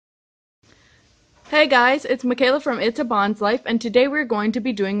Hey guys, it's Michaela from It's a Bonds Life, and today we're going to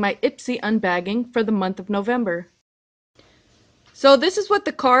be doing my Ipsy unbagging for the month of November. So this is what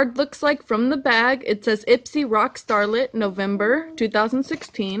the card looks like from the bag. It says Ipsy Rock Starlit November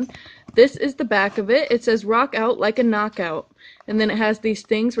 2016. This is the back of it. It says rock out like a knockout. And then it has these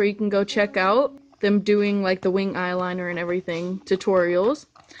things where you can go check out them doing like the wing eyeliner and everything tutorials.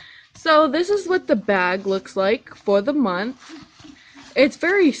 So this is what the bag looks like for the month. It's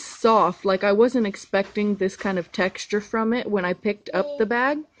very soft, like I wasn't expecting this kind of texture from it when I picked up the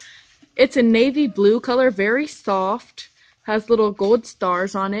bag. It's a navy blue color, very soft, has little gold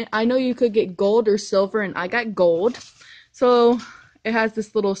stars on it. I know you could get gold or silver, and I got gold. So it has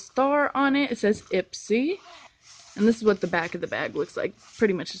this little star on it. It says Ipsy, and this is what the back of the bag looks like.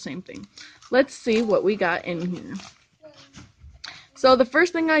 Pretty much the same thing. Let's see what we got in here. So the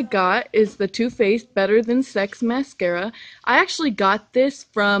first thing I got is the Too Faced Better Than Sex mascara. I actually got this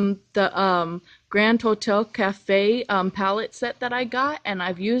from the Grand Hotel Cafe palette set that I got, and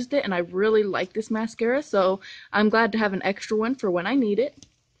I've used it, and I really like this mascara, so I'm glad to have an extra one for when I need it.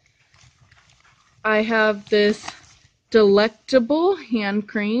 I have this Delectable hand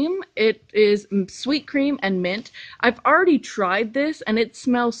cream. It is sweet cream and mint. I've already tried this, and it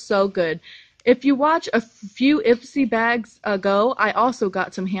smells so good. If you watch a few Ipsy bags ago, I also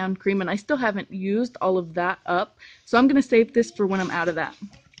got some hand cream, and I still haven't used all of that up. So I'm going to save this for when I'm out of that.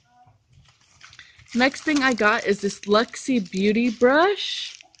 Next thing I got is this Luxie Beauty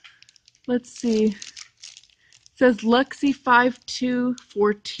Brush. Let's see. It says Luxie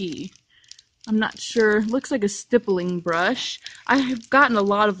 524T. I'm not sure. Looks like a stippling brush. I have gotten a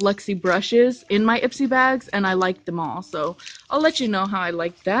lot of Luxie brushes in my Ipsy bags, and I like them all. So I'll let you know how I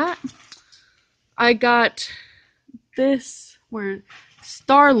like that. I got this where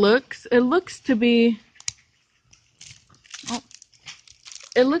Star Looks. It looks to be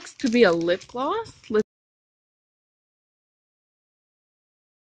a lip gloss.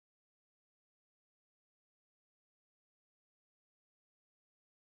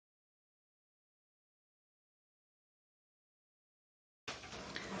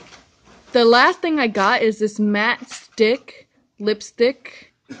 The last thing I got is this matte stick lipstick.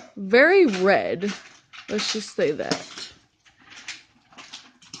 Very red. Let's just say that.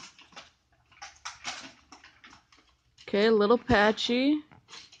 Okay, a little patchy.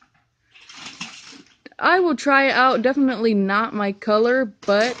 I will try it out. Definitely not my color,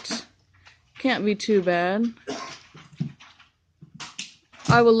 but can't be too bad.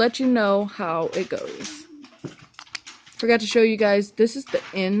 I will let you know how it goes. Forgot to show you guys, this is the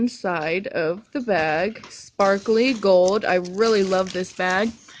inside of the bag. Sparkly gold. I really love this bag.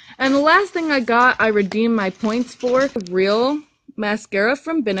 And the last thing I got, I redeemed my points for Real mascara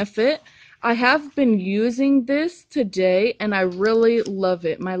from Benefit. I have been using this today, and I really love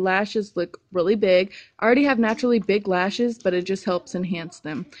it. My lashes look really big. I already have naturally big lashes, but it just helps enhance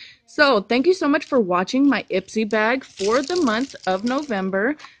them. So, thank you so much for watching my Ipsy bag for the month of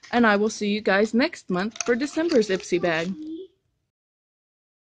November, and I will see you guys next month for December's Ipsy bag.